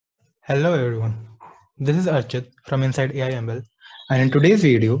Hello everyone, this is Archit from InsideAIML, and in today's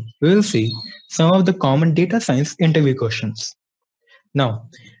video, we will see some of the common data science interview questions. Now,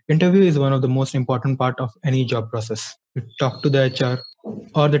 interview is one of the most important part of any job process. You talk to the HR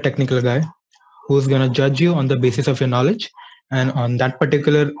or the technical guy who's gonna judge you on the basis of your knowledge, and on that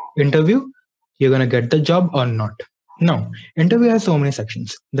particular interview, you're gonna get the job or not. Now, interview has so many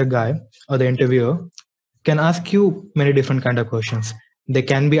sections. The guy or the interviewer can ask you many different kind of questions. They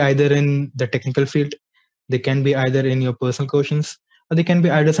can be either in the technical field, they can be either in your personal questions, or they can be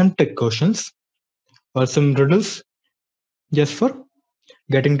either some tech questions or some riddles just for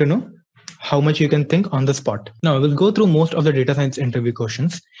getting to know how much you can think on the spot. Now we'll go through most of the data science interview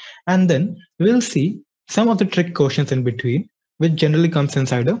questions, and then we'll see some of the trick questions in between which generally comes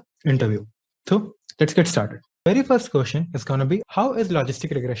inside a interview. So let's get started. Very first question is going to be, how is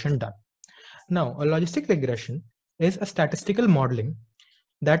logistic regression done? Now, a logistic regression is a statistical modeling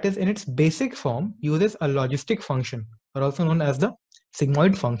that is in its basic form uses a logistic function, or also known as the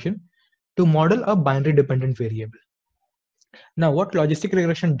sigmoid function, to model a binary dependent variable. Now, what logistic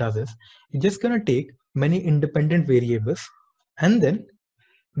regression does is it's just going to take many independent variables and then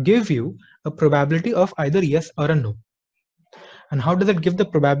give you a probability of either yes or a no. And how does it give the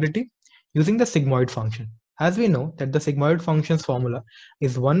probability? Using the sigmoid function. As we know that the sigmoid function's formula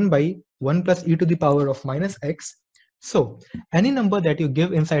is 1 by 1 plus e to the power of minus x. So any number that you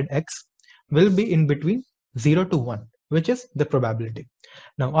give inside x will be in between 0 to 1, which is the probability.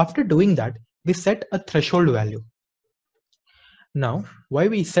 Now after doing that, we set a threshold value. Now, why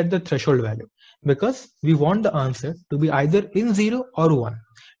we set the threshold value? Because we want the answer to be either in 0 or 1.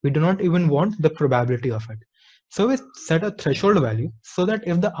 We do not even want the probability of it. So we set a threshold value so that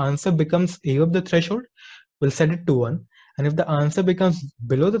if the answer becomes above the threshold, we'll set it to 1. And if the answer becomes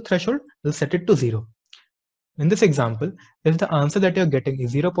below the threshold, we'll set it to 0. In this example, if the answer that you're getting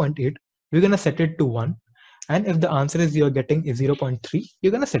is 0.8, we're going to set it to 1. And if the answer is you're getting is 0.3, you're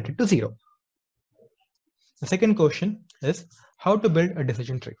going to set it to 0. The second question is how to build a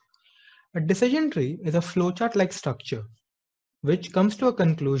decision tree. A decision tree is a flowchart-like structure which comes to a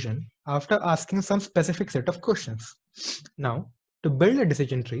conclusion after asking some specific set of questions. Now, to build a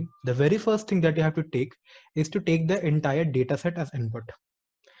decision tree, the very first thing that you have to take is to take the entire data set as input.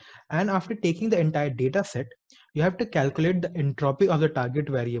 And after taking the entire data set, you have to calculate the entropy of the target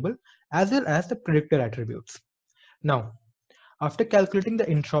variable as well as the predictor attributes. Now, after calculating the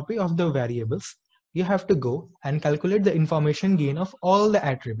entropy of the variables, you have to go and calculate the information gain of all the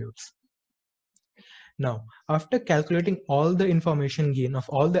attributes. Now, after calculating all the information gain of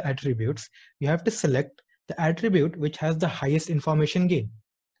all the attributes, you have to select the attribute which has the highest information gain.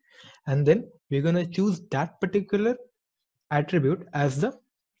 And then we're going to choose that particular attribute as the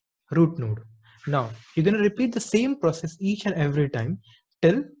root node. Now, you're going to repeat the same process each and every time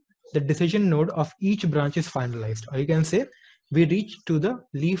till the decision node of each branch is finalized. Or you can say we reach to the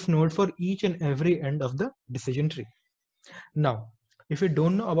leaf node for each and every end of the decision tree. Now, if you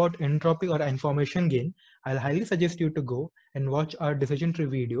don't know about entropy or information gain, I'll highly suggest you to go and watch our decision tree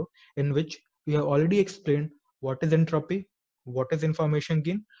video in which we have already explained what is entropy, what is information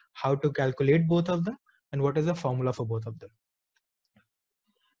gain, how to calculate both of them, and what is the formula for both of them.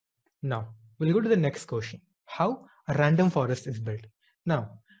 Now, we'll go to the next question. How a random forest is built.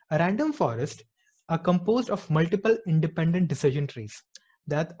 Now, a random forest are composed of multiple independent decision trees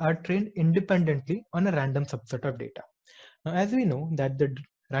that are trained independently on a random subset of data. Now, as we know that the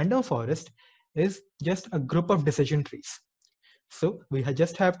random forest is just a group of decision trees. So we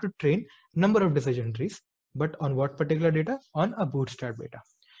just have to train number of decision trees, but on what particular data? On a bootstrap data.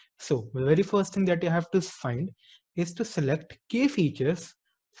 So the very first thing that you have to find is to select k features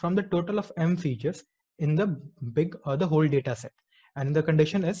from the total of m features in the big or the whole data set. And the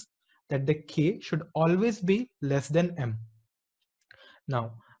condition is that the k should always be less than m.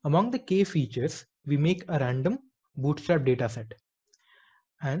 Now, among the k features, we make a random bootstrap dataset,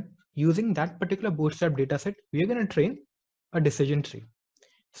 and using that particular bootstrap dataset, we are going to train a decision tree.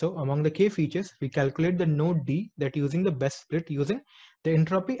 So among the k features, we calculate the node D that using the best split using the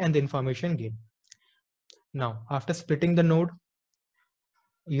entropy and the information gain. Now, after splitting the node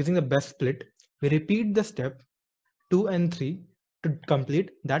using the best split, we repeat the step 2 and 3 to complete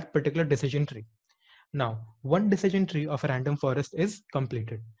that particular decision tree. Now, one decision tree of a random forest is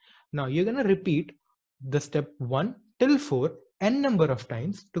completed. Now you're going to repeat the step 1 till 4 n number of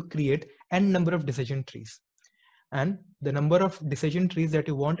times to create n number of decision trees. And the number of decision trees that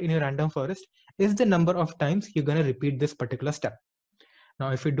you want in your random forest is the number of times you're going to repeat this particular step. Now,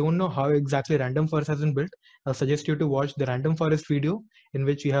 if you don't know how exactly random forest has been built, I'll suggest you to watch the random forest video in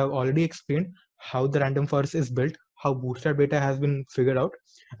which we have already explained how the random forest is built, how bootstrap data has been figured out,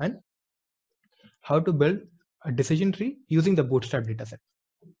 and how to build a decision tree using the bootstrap dataset.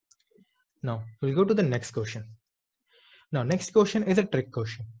 Now we'll go to the next question. Now next question is a trick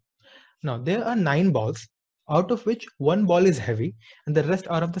question. Now there are 9 balls, out of which one ball is heavy and the rest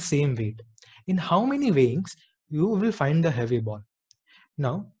are of the same weight. In how many weighings you will find the heavy ball?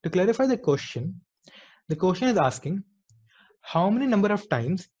 Now to clarify the question is asking how many number of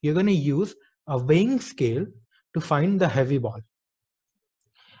times you're going to use a weighing scale to find the heavy ball.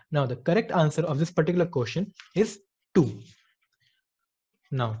 Now the correct answer of this particular question is 2.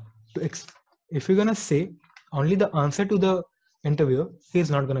 Now if you're going to say only the answer to the interviewer, he is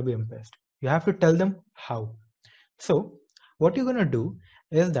not going to be impressed. You have to tell them how. So what you're going to do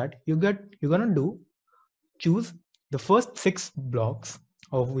is that you're going to choose the first 6 blocks,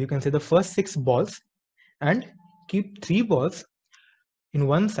 or you can say the first 6 balls, and keep 3 balls in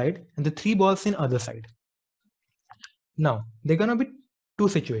one side and the 3 balls in other side. Now they're going to be 2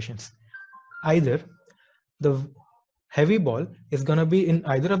 situations. Either the heavy ball is going to be in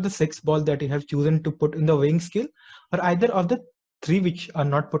either of the 6 balls that you have chosen to put in the weighing scale, or either of the 3 which are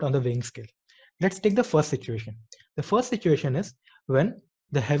not put on the weighing scale. Let's take the first situation. The first situation is when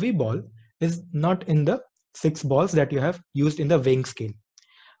the heavy ball is not in the 6 balls that you have used in the weighing scale.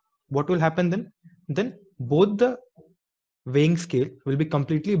 What will happen then? Then both the weighing scale will be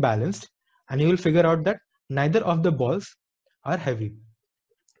completely balanced and you will figure out that neither of the balls are heavy.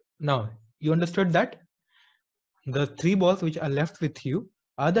 Now you understood that the 3 balls which are left with you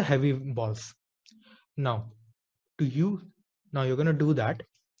are the heavy balls. Now you're going to do that.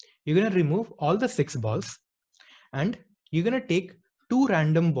 You're going to remove all the 6 balls and you're going to take 2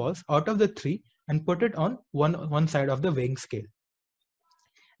 random balls out of the 3 and put it on one side of the weighing scale.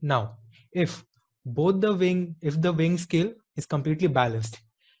 Now if the weighing scale is completely balanced,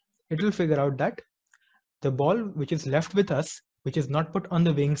 it will figure out that the ball which is left with us, which is not put on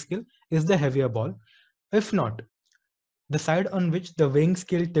the weighing scale, is the heavier ball. If not, the side on which the weighing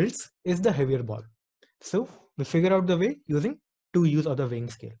scale tilts is the heavier ball. So we figure out the way using 2 use of the weighing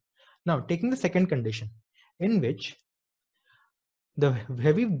scale. Now taking the second condition, in which the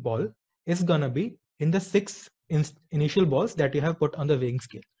heavy ball is gonna be in the 6 initial balls that you have put on the weighing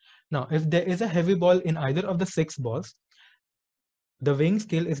scale. Now if there is a heavy ball in either of the 6 balls, the weighing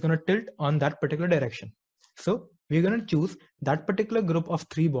scale is going to tilt on that particular direction. So we're going to choose that particular group of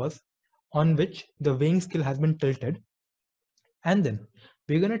 3 balls on which the weighing scale has been tilted, and then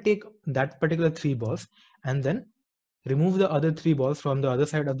we're going to take that particular 3 balls and then remove the other 3 balls from the other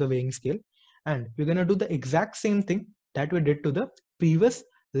side of the weighing scale, and we're going to do the exact same thing that we did to the previous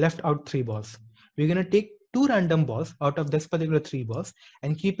left out 3 balls. We're going to take 2 random balls out of this particular 3 balls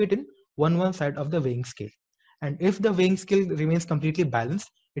and keep it in one side of the weighing scale. And if the weighing scale remains completely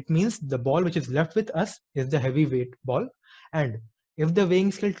balanced, it means the ball which is left with us is the heavyweight ball. And if the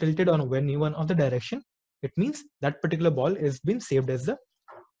weighing scale tilted on any one of the direction, it means that particular ball is being saved as the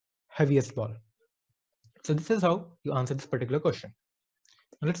heaviest ball. So this is how you answer this particular question.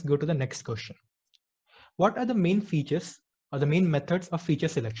 Now let's go to the next question. What are the main features or the main methods of feature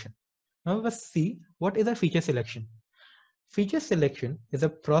selection? Now let's see what is a feature selection. Feature selection is a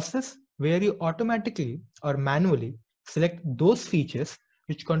process where you automatically or manually select those features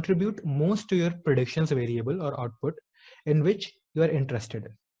which contribute most to your predictions variable or output in which you are interested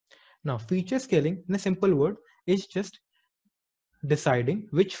in. Now, feature scaling, in a simple word, is just deciding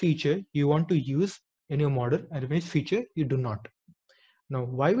which feature you want to use in your model and which feature you do not. Now,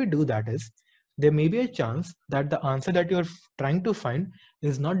 why we do that is there may be a chance that the answer that you're trying to find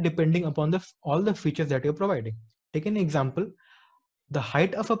is not depending upon all the features that you're providing. Take an example. The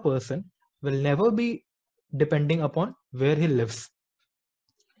height of a person will never be depending upon where he lives.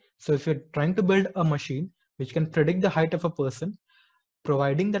 So if you're trying to build a machine which can predict the height of a person,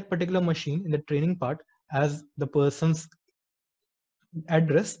 providing that particular machine in the training part as the person's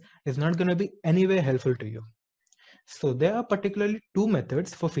address is not going to be anywhere helpful to you. So there are particularly 2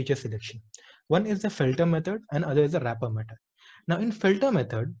 methods for feature selection. One is the filter method and other is the wrapper method. Now in filter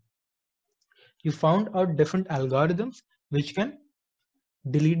method, you found out different algorithms which can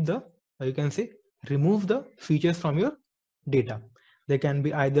delete you can say remove the features from your data. They can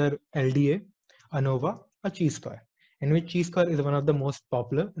be either LDA, ANOVA or chi-square, in which chi-square is one of the most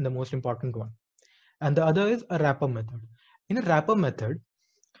popular and the most important one. And the other is a wrapper method. In a wrapper method,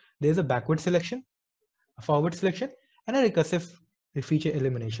 there is a backward selection, a forward selection, and a recursive feature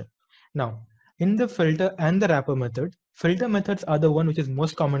elimination. Now, in the filter and the wrapper method, filter methods are the one which is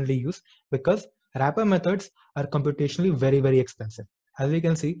most commonly used because wrapper methods are computationally very expensive. As we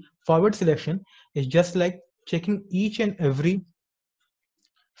can see, forward selection is just like checking each and every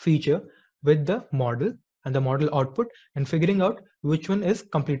feature with the model and the model output and figuring out which one is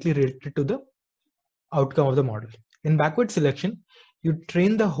completely related to the outcome of the model. In backward selection, you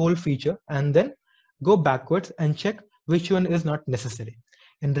train the whole feature and then go backwards and check which one is not necessary.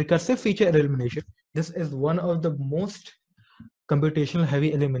 In recursive feature elimination, this is one of the most computational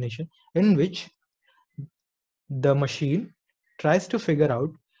heavy elimination in which the machine tries to figure out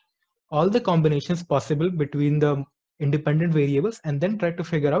all the combinations possible between the independent variables and then try to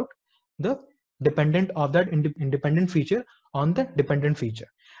figure out the dependent of that independent feature on the dependent feature,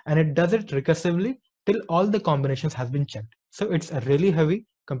 and it does it recursively till all the combinations has been checked. So it's a really heavy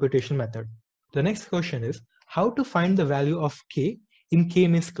computation method. The next question is how to find the value of k in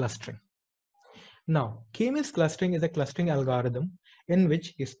k-means clustering. Now, k-means clustering is a clustering algorithm in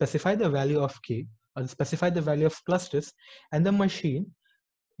which you specify the value of k or specify the value of clusters, and the machine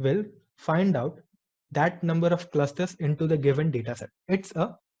will find out that number of clusters into the given data set. It's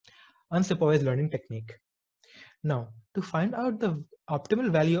a unsupervised learning technique. Now, to find out the optimal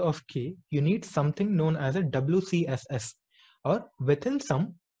value of k, you need something known as a WCSS, or within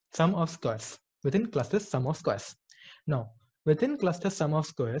sum of squares, within clusters sum of squares. Now, within cluster sum of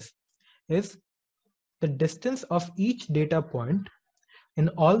squares is the distance of each data point in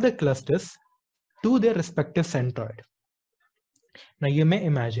all the clusters to their respective centroid. Now you may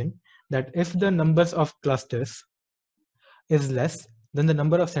imagine that if the numbers of clusters is less, then the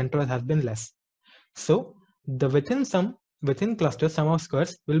number of centroids has been less. So the within cluster sum of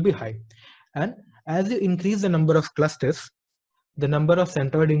squares will be high. And as you increase the number of clusters, the number of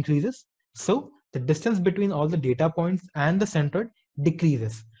centroid increases. So the distance between all the data points and the centroid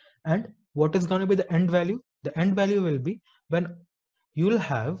decreases. And what is going to be the end value? The end value will be when you will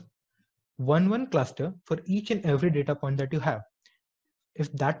have one cluster for each and every data point that you have.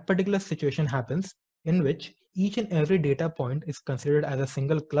 If that particular situation happens in which each and every data point is considered as a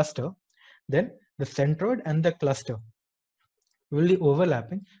single cluster, then the centroid and the cluster will be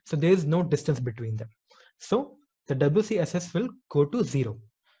overlapping, so there is no distance between them. So the WCSS will go to 0.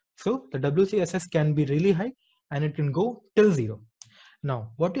 So the WCSS can be really high and it can go till 0.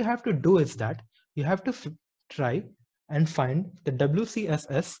 Now what you have to do is that you have to try and find the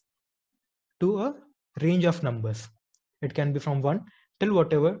WCSS to a range of numbers. It can be from 1 till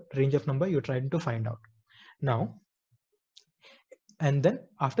whatever range of number you're trying to find out. Now, and then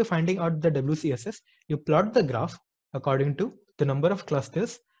after finding out the WCSS, you plot the graph according to the number of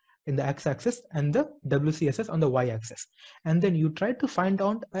clusters in the x-axis and the WCSS on the y-axis. And then you try to find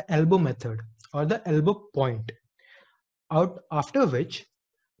out an elbow method or the elbow point, out after which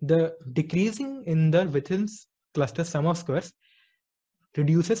the decreasing in the within cluster sum of squares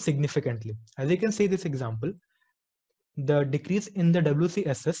reduces significantly. As you can see this example, the decrease in the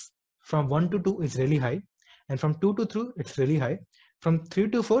WCSS from 1 to 2 is really high, and from 2 to 3 it's really high, from 3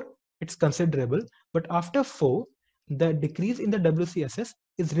 to 4 it's considerable, but after 4 the decrease in the WCSS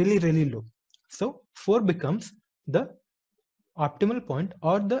is really low. So 4 becomes the optimal point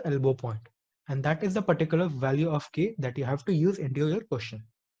or the elbow point, and that is the particular value of k that you have to use into your question.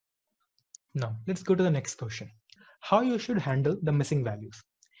 Now let's go to the next question. How you should handle the missing values.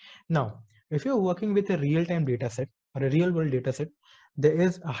 Now if you're working with a real-time data set or a real-world data set, there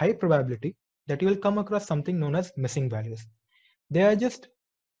is a high probability that you will come across something known as missing values. They are just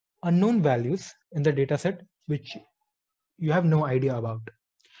unknown values in the data set which you have no idea about.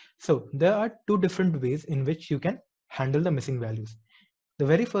 So there are two different ways in which you can handle the missing values. The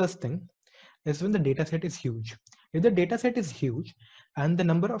very first thing is when the data set is huge. If the data set is huge and the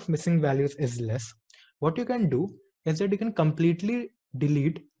number of missing values is less, what you can do is that you can completely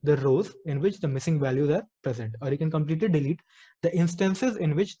delete the rows in which the missing values are present, or you can completely delete the instances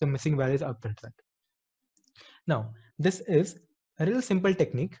in which the missing values are present. Now, this is a really simple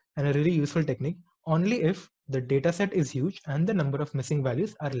technique and a really useful technique only if the data set is huge and the number of missing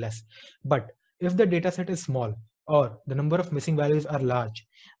values are less. But if the data set is small or the number of missing values are large,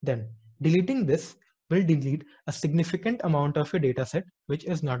 then deleting this will delete a significant amount of your data set, which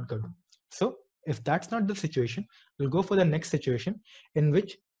is not good. So if that's not the situation, we'll go for the next situation in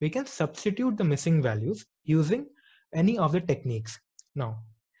which we can substitute the missing values using any of the techniques. Now,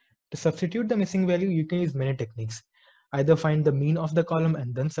 to substitute the missing value, you can use many techniques. Either find the mean of the column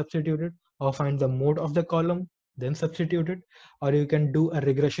and then substitute it, or find the mode of the column, then substitute it, or you can do a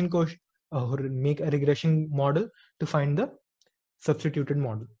regression question or make a regression model to find the substituted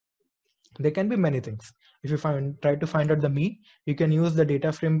model. There can be many things. If you try to find out the mean, you can use the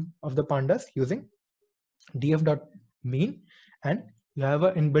data frame of the pandas using df.mean, and you have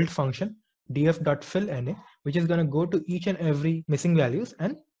an inbuilt function df.fillNA, which is going to go to each and every missing values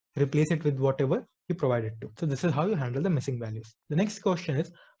and replace it with whatever you provide it to. So this is how you handle the missing values. The next question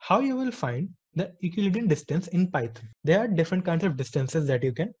is how you will find the Euclidean distance in Python. There are different kinds of distances that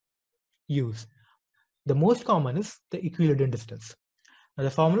you can use. The most common is the equilibrium distance. Now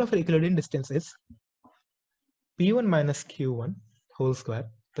the formula for equilibrium distance is P1 minus Q1 whole square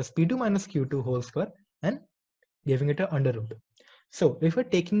plus P2 minus Q2 whole square and giving it a under root. So if we're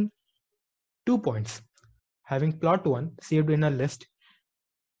taking 2 points, having plot 1 saved in a list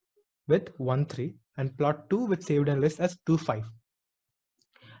with 1, 3 and plot 2 with saved in a list as 2, 5.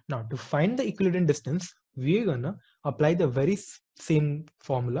 Now to find the equilibrium distance, we're gonna apply the very same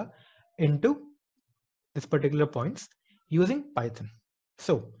formula into this particular points using Python.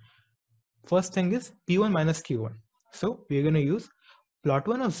 So first thing is P1 minus Q1. So we're gonna use plot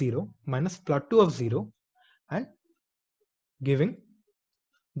 1 of 0 minus plot 2 of 0 and giving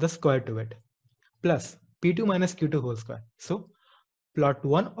the square to it plus P2 minus Q2 whole square. So plot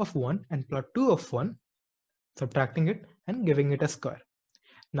 1 of 1 and plot 2 of 1, subtracting it and giving it a square.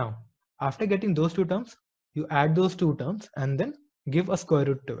 Now, after getting those two terms, you add those two terms and then give a square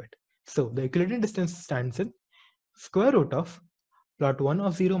root to it. So the equilibrium distance stands in square root of plot 1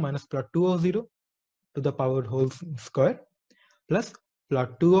 of 0 minus plot 2 of 0 to the power whole square plus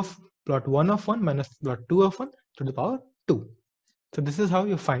plot 1 of 1 minus plot 2 of 1 to the power 2. So this is how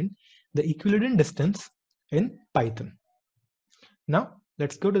you find the equilibrium distance in Python. Now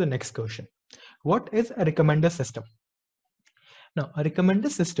let's go to the next question. What is a recommender system? Now a recommender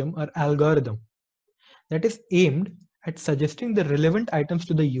system or algorithm that is aimed at suggesting the relevant items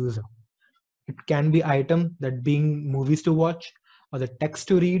to the user. It can be item that being movies to watch or the text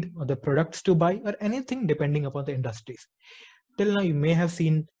to read or the products to buy or anything depending upon the industries. Till now you may have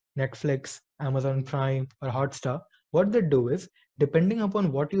seen Netflix, Amazon Prime or Hotstar. What they do is, depending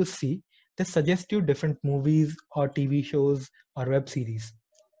upon what you see, they suggest you different movies or TV shows or web series.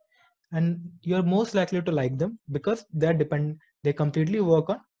 And you're most likely to like them because they completely work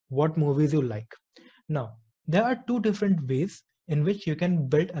on what movies you like. Now, there are two different ways in which you can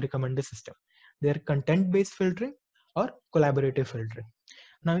build a recommender system. They're content-based filtering or collaborative filtering.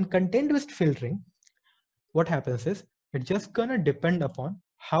 Now in content-based filtering, what happens is it's just gonna depend upon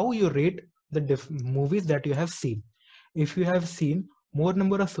how you rate the movies that you have seen. If you have seen more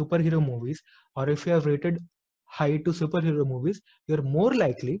number of superhero movies, or if you have rated high to superhero movies, you're more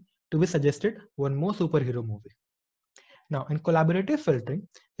likely to be suggested one more superhero movie. Now in collaborative filtering,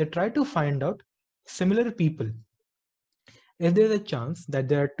 they try to find out similar people. If there's a chance that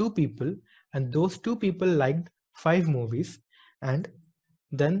there are two people and those two people liked 5 movies, and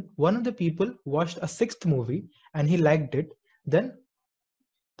then one of the people watched a 6th movie and he liked it, then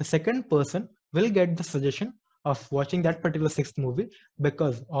the second person will get the suggestion of watching that particular 6th movie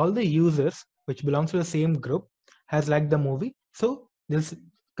because all the users which belongs to the same group has liked the movie, so they'll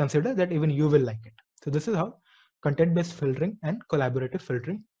consider that even you will like it. So this is how content-based filtering and collaborative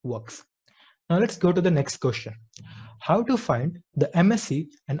filtering works. Now let's go to the next question. How to find the MSE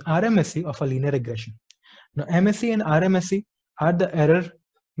and RMSE of a linear regression. Now MSE and RMSE are the error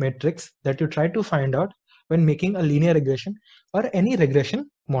matrix that you try to find out when making a linear regression or any regression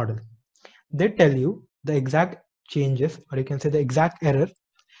model. They tell you the exact changes, or you can say the exact error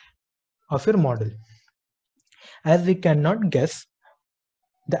of your model. As we cannot guess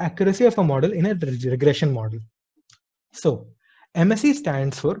the accuracy of a model in a regression model. So MSE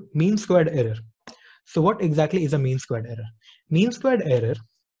stands for mean squared error. So what exactly is a mean squared error? Mean squared error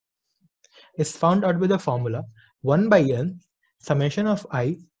is found out with the formula 1 by n summation of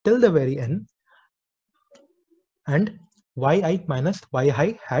I till the very n and yi minus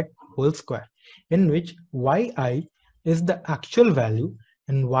yi hat whole square, in which yi is the actual value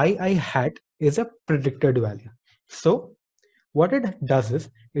and yi hat is a predicted value. So what it does is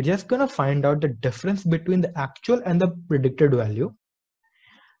it's just gonna find out the difference between the actual and the predicted value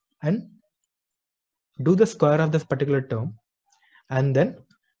and do the square of this particular term and then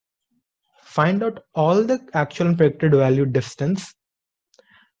find out all the actual and predicted value distance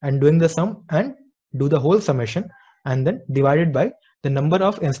and doing the sum and do the whole summation and then divided by the number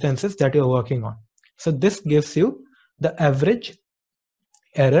of instances that you're working on. So this gives you the average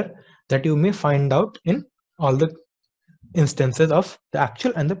error that you may find out in all the instances of the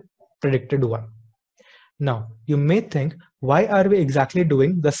actual and the predicted one. Now you may think, why are we exactly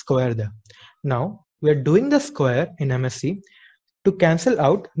doing the square there? Now we are doing the square in MSE to cancel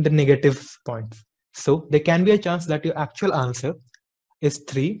out the negative points. So there can be a chance that your actual answer is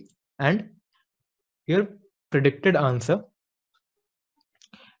 3 and your predicted answer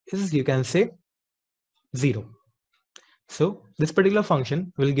is, you can say, 0. So this particular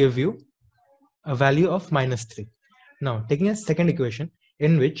function will give you a value of -3. Now taking a second equation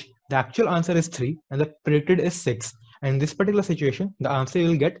in which the actual answer is 3 and the predicted is 6, and in this particular situation the answer you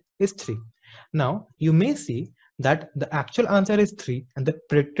will get is 3. Now you may see that the actual answer is 3 and the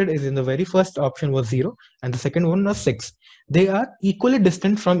predicted is in the very first option was 0 and the second one was 6. They are equally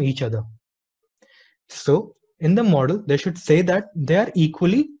distant from each other. So in the model, they should say that they are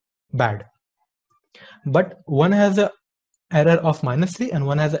equally bad. But one has a error of -3 and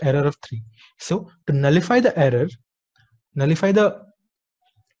one has an error of 3. So to nullify the error, nullify the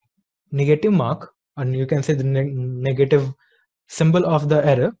negative mark, and you can say the negative symbol of the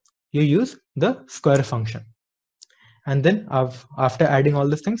error, you use the square function. And then after adding all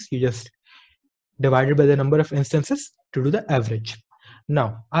these things, you just divide it by the number of instances to do the average.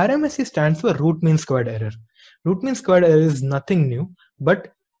 Now, RMSE stands for root mean squared error. Root mean squared error is nothing new,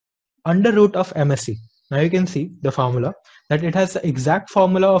 but under root of MSE. Now you can see the formula that it has the exact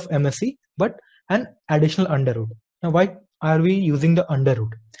formula of MSE, but an additional under root. Now, why are we using the under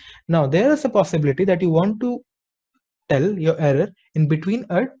root? Now, there is a possibility that you want to tell your error in between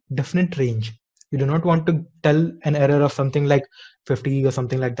a definite range. You do not want to tell an error of something like 50 or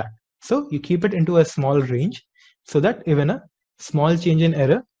something like that. So you keep it into a small range so that even a small change in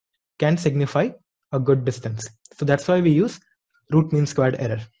error can signify a good distance. So that's why we use root mean squared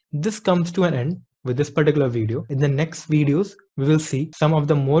error. This comes to an end with this particular video. In the next videos, we will see some of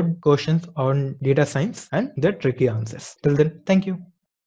the more questions on data science and their tricky answers. Till then, thank you.